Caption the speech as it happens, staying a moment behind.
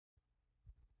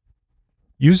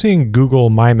Using Google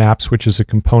My Maps, which is a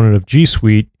component of G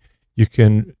Suite, you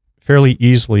can fairly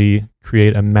easily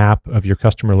create a map of your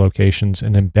customer locations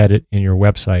and embed it in your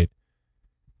website.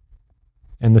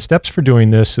 And the steps for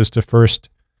doing this is to first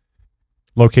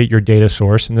locate your data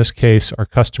source. In this case, our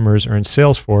customers are in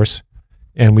Salesforce,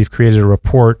 and we've created a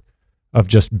report of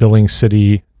just billing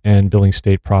city and billing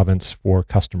state province for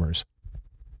customers.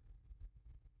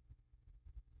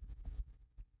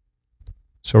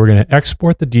 So we're going to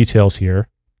export the details here.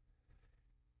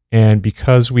 And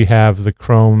because we have the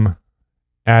Chrome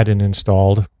add-in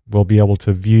installed, we'll be able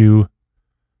to view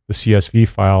the CSV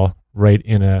file right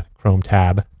in a Chrome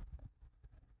tab.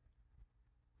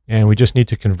 And we just need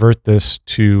to convert this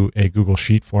to a Google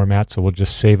Sheet format, so we'll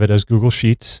just save it as Google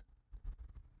Sheets.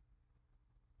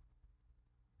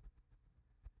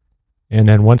 And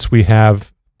then once we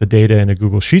have the data in a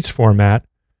Google Sheets format,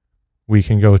 we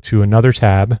can go to another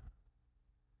tab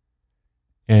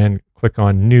and click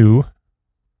on New,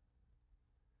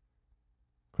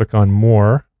 click on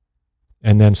More,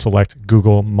 and then select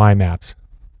Google My Maps.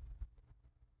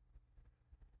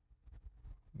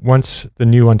 Once the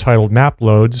new untitled map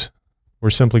loads, we're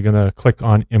simply going to click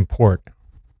on Import.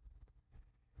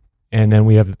 And then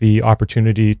we have the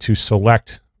opportunity to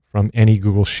select from any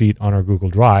Google Sheet on our Google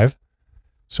Drive.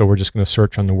 So we're just going to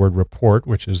search on the word report,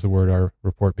 which is the word our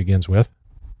report begins with.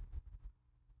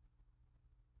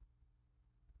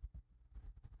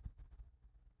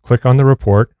 Click on the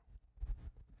report,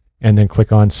 and then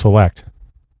click on Select.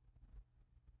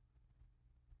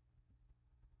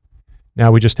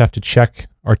 Now we just have to check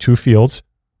our two fields,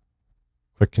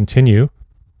 click Continue,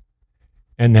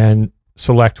 and then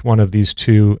select one of these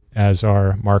two as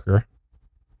our marker,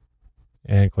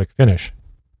 and click Finish.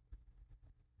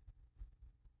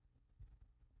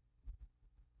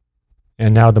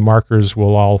 And now the markers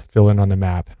will all fill in on the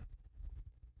map.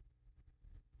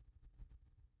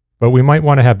 But we might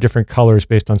want to have different colors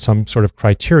based on some sort of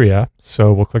criteria.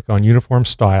 So we'll click on Uniform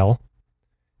Style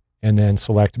and then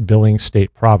select Billing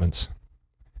State Province.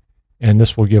 And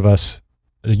this will give us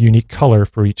a unique color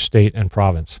for each state and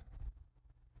province.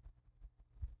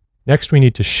 Next, we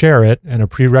need to share it, and a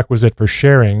prerequisite for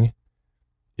sharing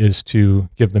is to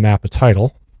give the map a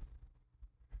title.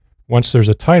 Once there's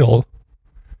a title,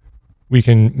 we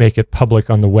can make it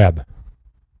public on the web.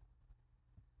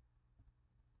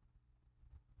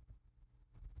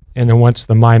 And then once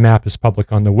the My Map is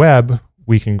public on the web,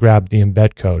 we can grab the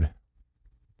embed code.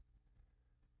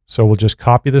 So we'll just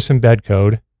copy this embed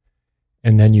code,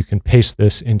 and then you can paste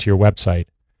this into your website.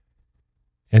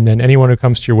 And then anyone who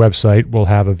comes to your website will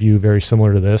have a view very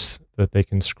similar to this that they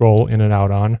can scroll in and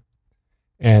out on.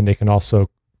 And they can also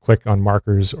click on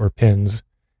markers or pins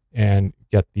and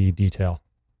get the detail.